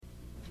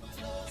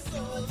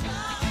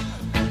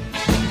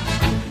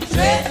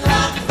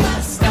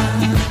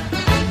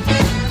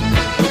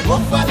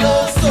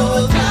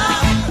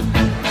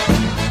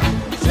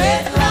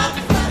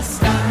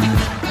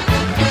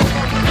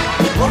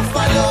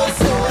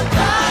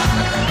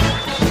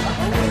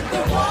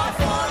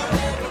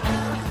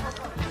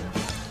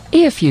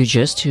Hey, if you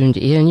just tuned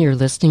in, you're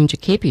listening to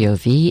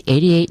KPOV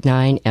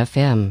 88.9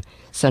 FM,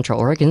 Central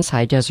Oregon's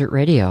High Desert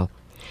Radio.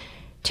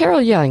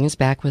 Teryl Young is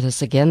back with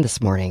us again this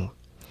morning.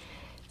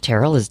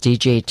 Teryl is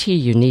DJ T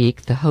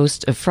Unique, the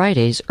host of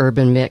Friday's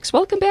Urban Mix.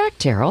 Welcome back,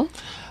 Teryl.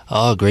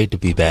 Oh, great to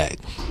be back.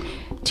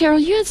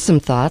 Teryl, you had some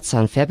thoughts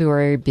on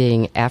February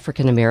being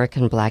African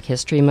American Black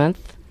History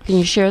Month. Can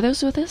you share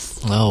those with us?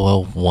 Oh,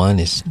 well, one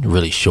is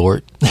really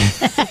short.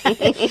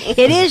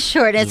 It is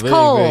short. It's very,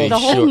 cold. very The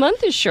whole short.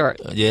 month is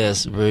short.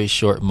 Yes, very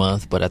short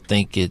month, but I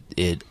think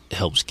it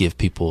helps give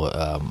people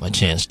a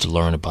chance to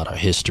learn about our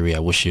history. I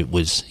wish it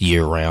was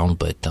year-round,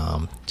 but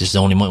just the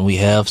only month we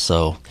have,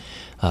 so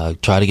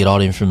try to get all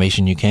the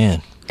information you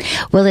can.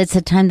 Well, it's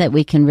a time that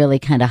we can really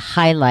kind of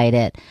highlight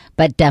it,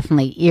 but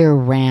definitely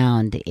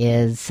year-round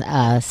is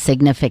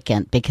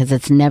significant because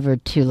it's never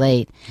too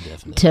late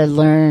to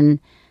learn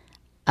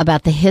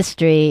about the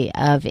history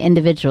of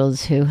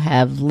individuals who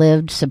have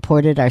lived,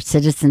 supported our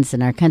citizens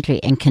in our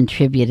country, and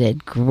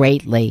contributed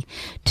greatly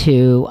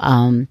to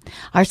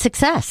our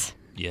success.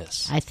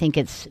 Yes. I think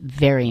it's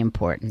very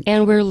important.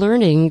 And we're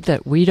learning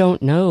that we don't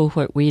know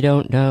what we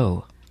don't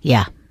know.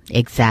 Yeah,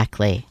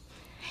 exactly.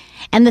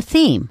 And the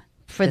theme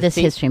for this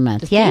History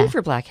Month, The theme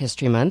for Black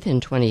History Month in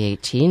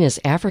 2018 is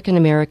African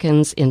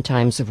Americans in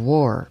Times of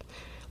War,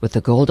 with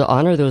the goal to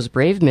honor those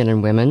brave men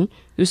and women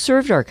who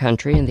served our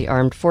country in the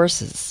armed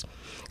forces,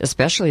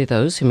 especially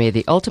those who made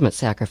the ultimate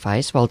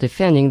sacrifice while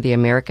defending the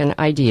American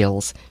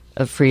ideals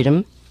of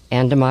freedom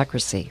and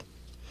democracy.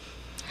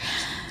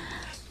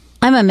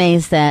 I'm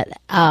amazed that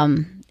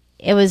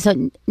it was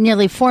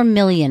nearly 4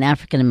 million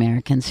African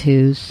Americans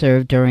who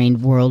served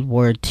during World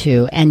War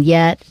II, and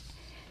yet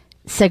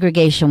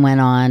segregation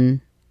went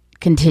on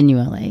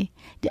continually.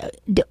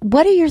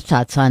 What are your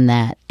thoughts on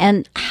that?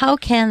 And how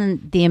can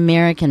the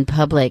American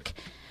public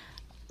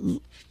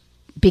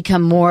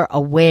become more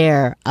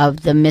aware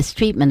of the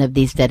mistreatment of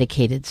these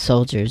dedicated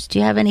soldiers? Do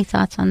you have any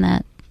thoughts on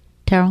that,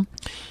 Teryl?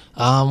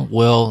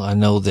 Well, I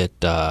know that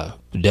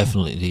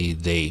definitely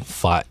they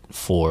fought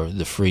for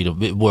the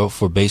freedom, well,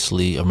 for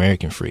basically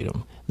American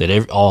freedom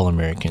that all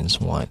Americans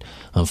want.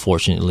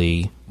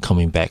 Unfortunately,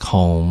 coming back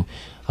home,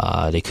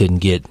 they couldn't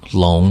get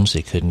loans,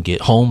 they couldn't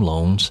get home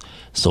loans.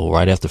 So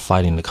right after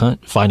fighting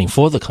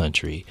for the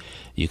country,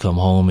 you come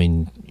home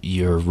and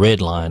you're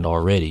redlined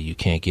already. You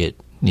can't get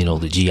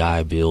the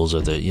GI bills or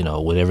the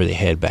whatever they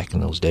had back in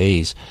those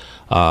days.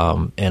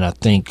 And I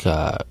think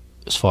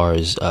as far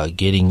as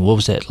getting, what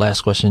was that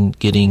last question?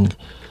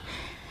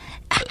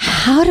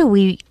 How do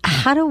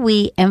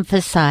we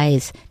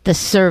emphasize the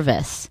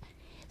service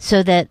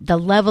so that the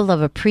level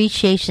of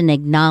appreciation,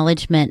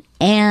 acknowledgement,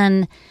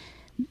 and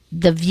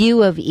the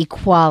view of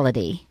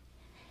equality,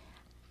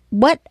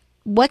 what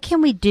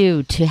can we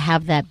do to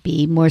have that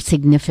be more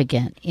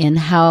significant in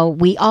how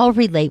we all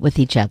relate with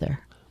each other?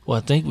 Well,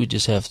 I think we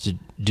just have to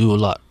do a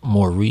lot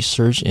more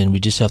research, and we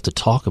just have to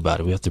talk about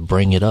it. We have to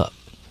bring it up.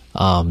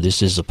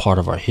 This is a part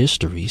of our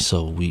history,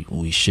 so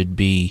we should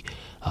be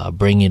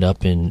bringing it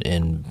up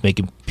and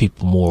making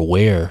people more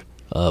aware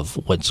of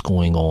what's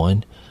going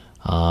on.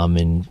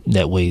 And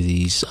that way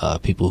these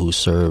people who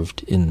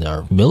served in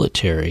our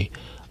military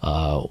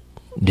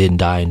didn't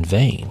die in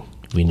vain.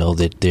 We know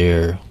that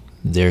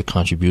their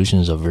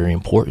contributions are very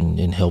important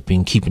in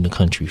helping keeping the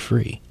country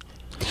free.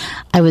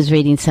 I was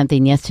reading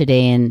something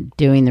yesterday and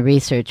doing the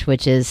research,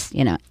 which is,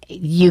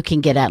 you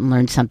can get out and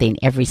learn something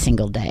every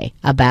single day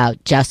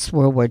about just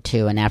World War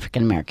II and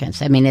African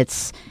Americans. I mean,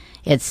 it's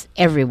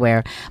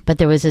everywhere. But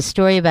there was a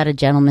story about a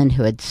gentleman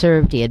who had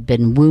served. He had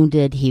been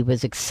wounded. He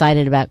was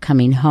excited about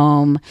coming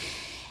home.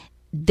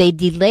 They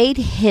delayed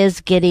his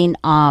getting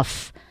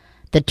off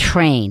the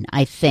train,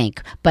 I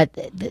think. But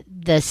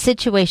the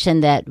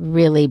situation that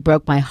really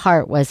broke my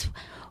heart was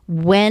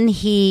when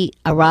he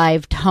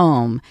arrived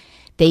home,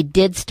 they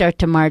did start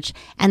to march,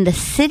 and the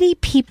city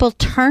people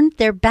turned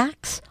their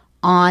backs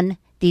on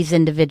these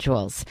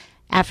individuals,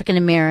 African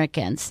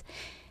Americans.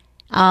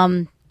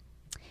 Do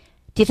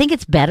you think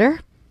it's better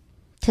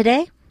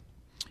today?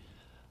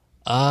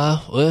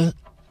 Well,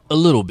 a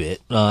little bit,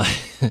 a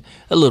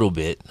little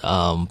bit.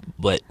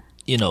 But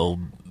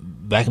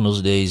back in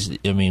those days,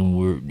 I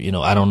mean,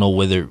 I don't know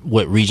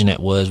what region that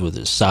was,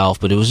 whether it's South,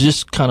 but it was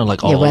just kind of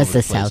like all over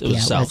the place. It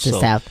was the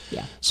South.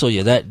 Yeah. So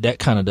yeah, that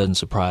kind of doesn't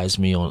surprise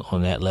me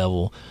on that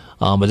level.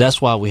 But that's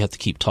why we have to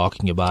keep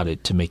talking about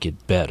it to make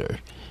it better,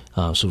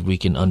 so we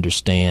can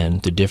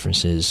understand the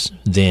differences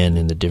then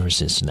and the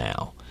differences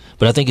now.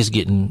 But I think it's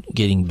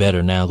getting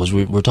better now because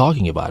we're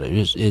talking about it.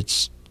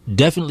 It's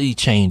definitely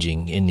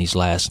changing in these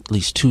last at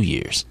least 2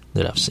 years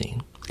that I've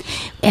seen.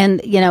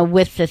 And,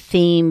 with the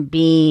theme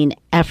being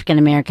African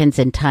Americans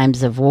in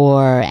times of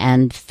war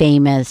and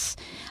famous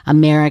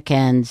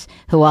Americans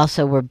who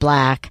also were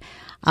black,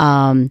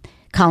 Colin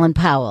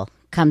Powell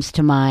comes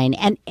to mind.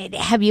 And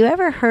have you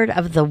ever heard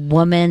of the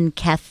woman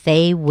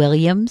Cathay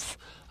Williams?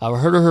 I've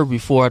heard of her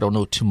before. I don't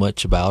know too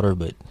much about her,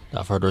 but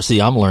I've heard her. See,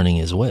 I'm learning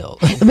as well.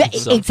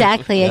 So,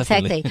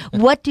 exactly.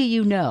 What do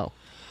you know?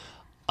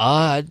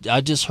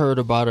 I just heard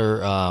about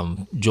her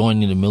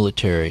joining the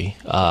military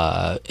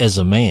as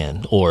a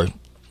man, or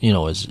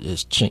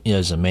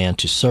as a man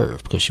to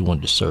serve because she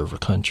wanted to serve her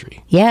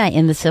country. Yeah,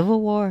 in the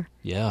Civil War.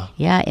 Yeah.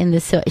 Yeah,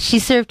 she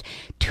served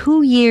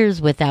 2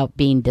 years without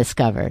being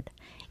discovered.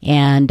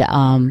 And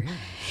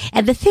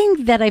the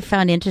thing that I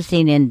found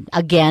interesting in,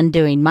 again,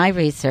 doing my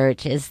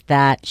research is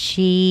that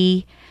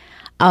she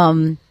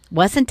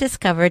wasn't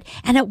discovered,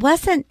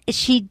 and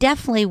she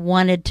definitely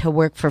wanted to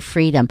work for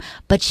freedom,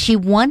 but she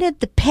wanted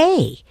the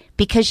pay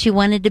because she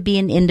wanted to be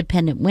an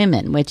independent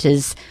woman, which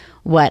is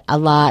what a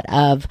lot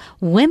of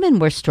women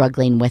were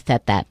struggling with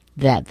at that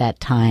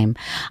time.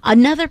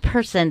 Another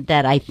person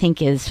that I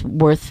think is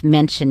worth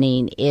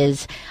mentioning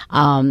is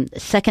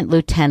Second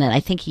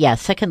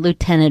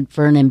Lieutenant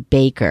Vernon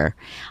Baker.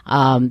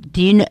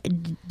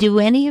 Do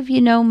any of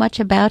you know much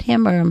about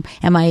him, or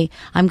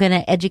I'm going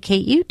to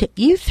educate you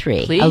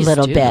three Please a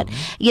little do. bit.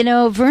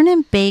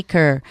 Vernon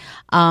Baker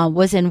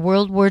was in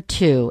World War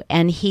II,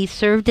 and he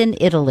served in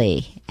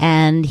Italy,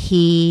 and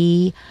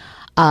he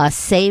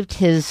saved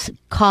his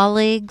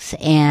colleagues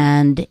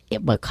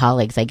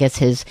I guess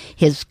his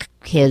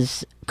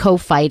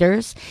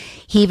co-fighters.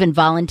 He even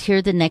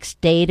volunteered the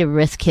next day to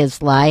risk his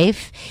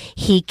life.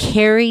 He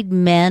carried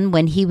men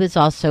when he was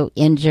also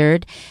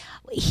injured.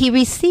 He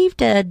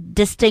received a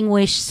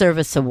Distinguished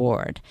Service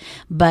Award,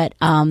 but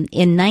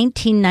in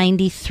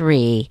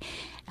 1993,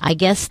 I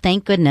guess,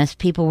 thank goodness,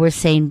 people were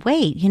saying,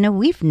 wait,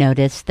 we've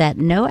noticed that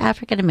no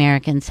African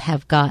Americans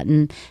have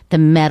gotten the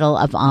Medal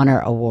of Honor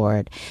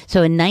Award.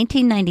 So in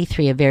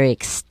 1993, a very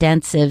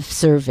extensive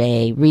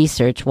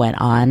research went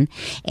on,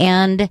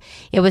 and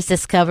it was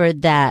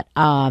discovered that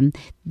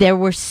there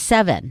were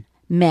 7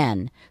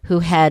 men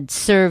who had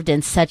served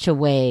in such a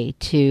way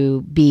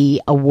to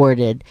be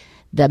awarded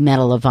the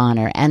Medal of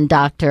Honor, and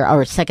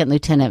Second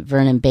Lieutenant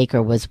Vernon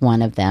Baker was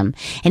one of them,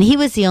 and he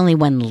was the only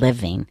one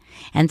living.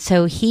 And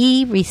so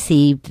he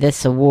received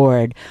this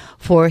award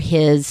for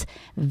his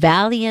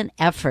valiant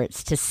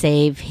efforts to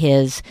save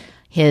his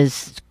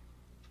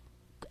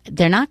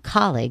they're not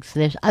colleagues,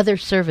 there's other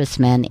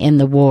servicemen in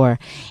the war.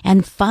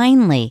 And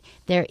finally,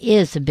 there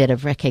is a bit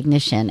of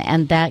recognition,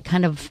 and that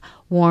kind of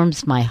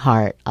warms my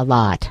heart a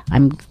lot.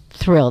 I'm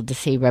thrilled to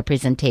see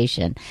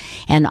representation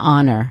and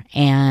honor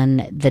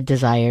and the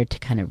desire to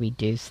kind of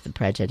reduce the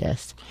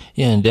prejudice.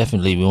 Yeah, and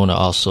definitely we want to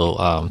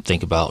also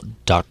think about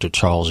Dr.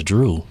 Charles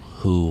Drew,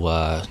 who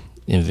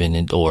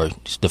invented or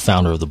the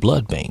founder of the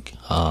blood bank.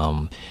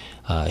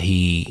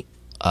 He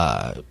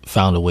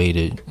found a way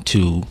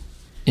to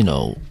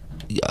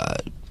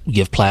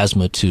give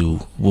plasma to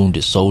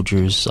wounded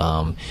soldiers.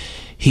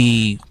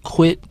 He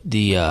quit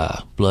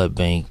the blood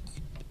bank,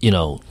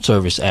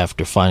 service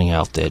after finding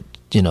out that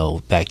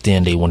back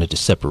then they wanted to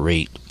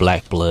separate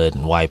black blood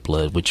and white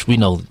blood, which we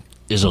know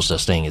there's no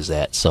such thing as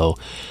that. So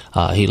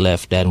he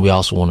left that. And we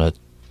also want to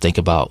think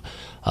about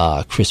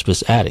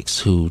Crispus Attucks,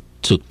 who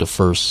took the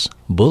first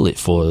bullet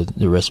for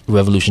the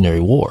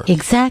Revolutionary War.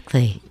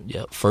 Exactly.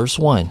 Yeah, first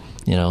one.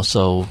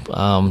 So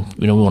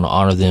we want to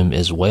honor them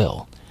as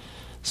well.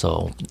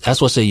 So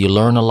that's what I say. You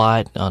learn a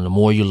lot. The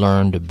more you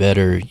learn, the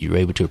better you're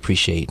able to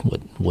appreciate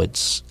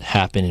what's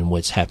happened and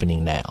what's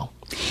happening now.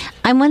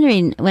 I'm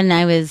wondering, when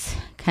I was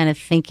kind of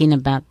thinking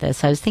about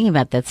this, I was thinking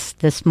about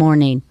this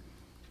morning.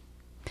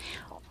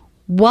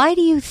 Why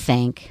do you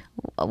think,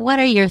 what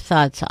are your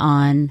thoughts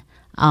on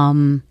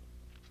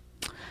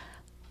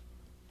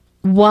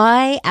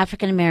why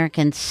African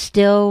Americans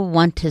still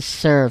want to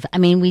serve? I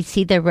mean, we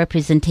see their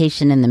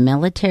representation in the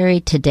military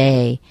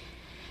today.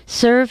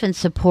 Serve and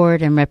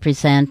support and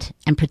represent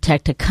and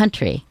protect a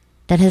country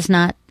that has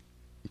not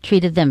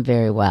treated them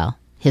very well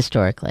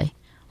historically.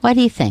 Why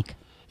do you think?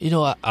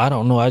 I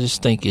don't know. I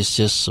just think it's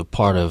just a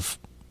part of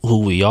who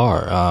we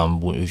are.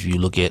 If you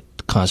look at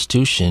the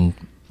Constitution,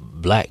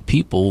 black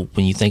people,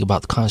 when you think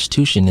about the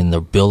Constitution and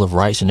the Bill of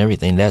Rights and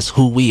everything, that's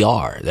who we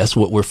are. That's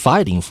what we're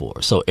fighting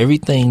for. So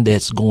everything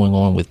that's going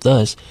on with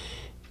us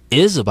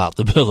is about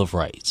the Bill of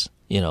Rights.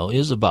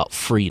 Is about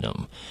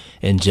freedom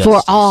and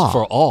justice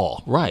for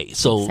all. Right.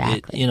 So,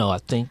 exactly. I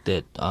think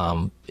that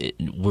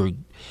we're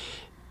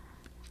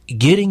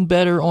getting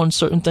better on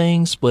certain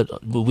things,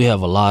 but we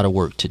have a lot of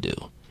work to do.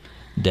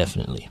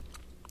 Definitely.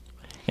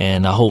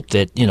 And I hope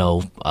that,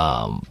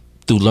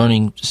 through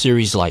learning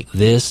series like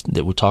this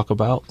that we talk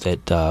about,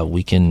 that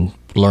we can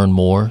learn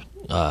more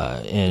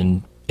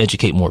and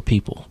educate more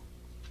people.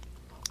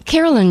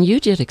 Carolyn, you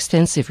did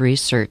extensive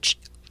research.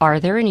 Are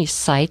there any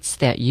sites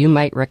that you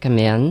might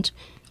recommend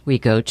we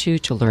go to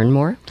learn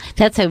more?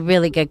 That's a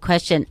really good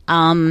question.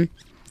 You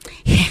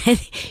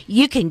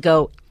can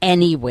go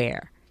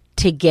anywhere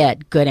to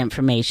get good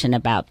information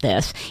about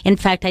this. In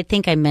fact, I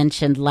think I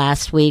mentioned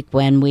last week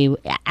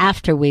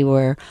after we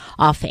were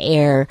off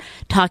air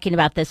talking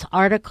about this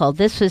article,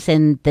 this was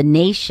in The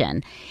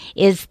Nation,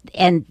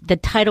 and the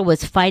title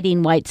was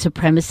Fighting White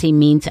Supremacy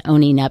Means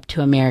Owning Up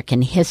to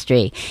American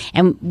History.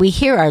 And we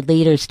hear our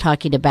leaders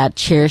talking about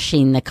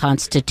cherishing the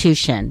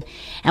Constitution.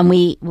 And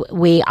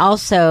we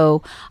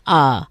also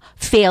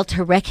fail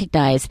to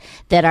recognize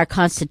that our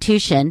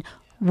Constitution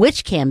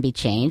which can be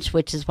changed,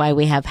 which is why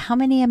we have how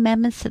many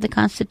amendments to the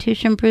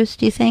Constitution, Bruce,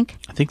 do you think?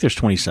 I think there's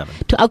 27.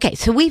 Okay,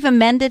 so we've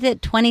amended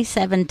it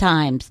 27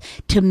 times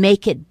to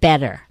make it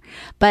better.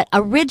 But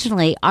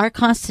originally, our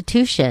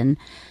Constitution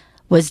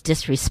was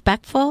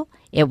disrespectful.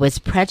 It was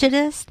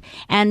prejudiced,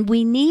 and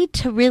we need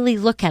to really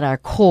look at our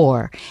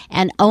core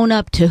and own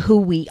up to who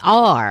we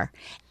are.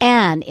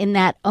 And in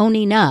that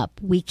owning up,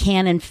 we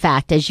can, in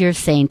fact, as you're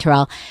saying,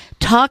 Teryl,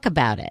 talk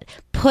about it,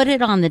 put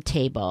it on the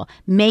table,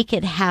 make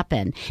it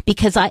happen.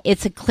 Because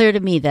it's clear to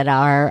me that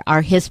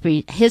our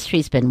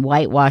history's been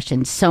whitewashed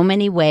in so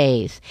many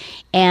ways.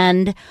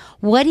 And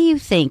what do you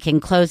think, in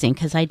closing,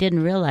 because I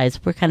didn't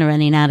realize we're kind of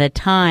running out of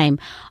time,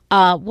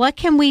 what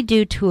can we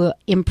do to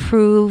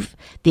improve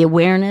the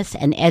awareness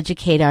and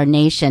educate our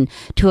nation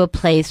to a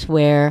place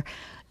where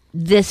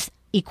this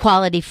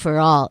equality for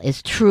all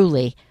is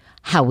truly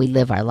how we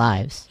live our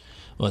lives?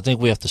 Well, I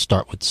think we have to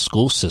start with the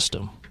school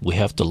system. We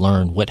have to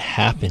learn what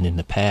happened in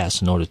the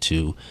past in order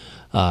to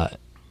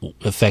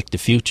affect the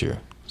future.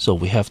 So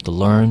we have to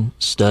learn,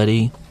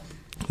 study,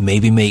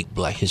 maybe make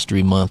Black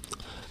History Month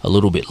a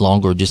little bit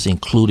longer, just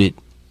include it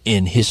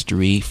in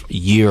history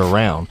year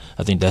round.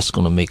 I think that's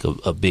going to make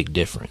a big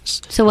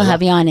difference. So we'll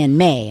have you on in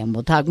May and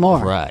we'll talk more.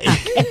 Right.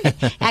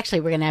 Okay.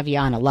 Actually, we're going to have you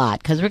on a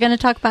lot because we're going to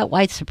talk about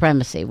white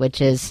supremacy, which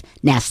is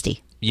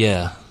nasty.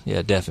 Yeah,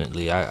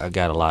 definitely. I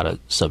got a lot of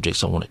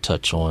subjects I want to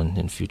touch on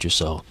in the future.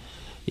 So,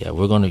 yeah,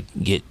 we're going to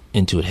get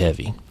into it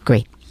heavy.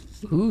 Great.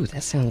 Ooh,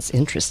 that sounds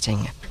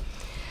interesting.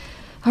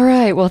 All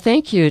right. Well,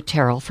 thank you,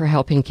 Teryl, for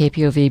helping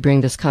KPOV bring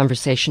this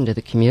conversation to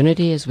the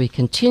community as we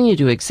continue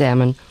to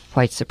examine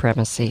white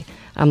supremacy.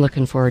 I'm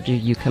looking forward to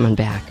you coming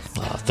back.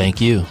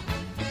 Thank you.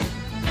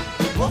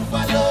 We'll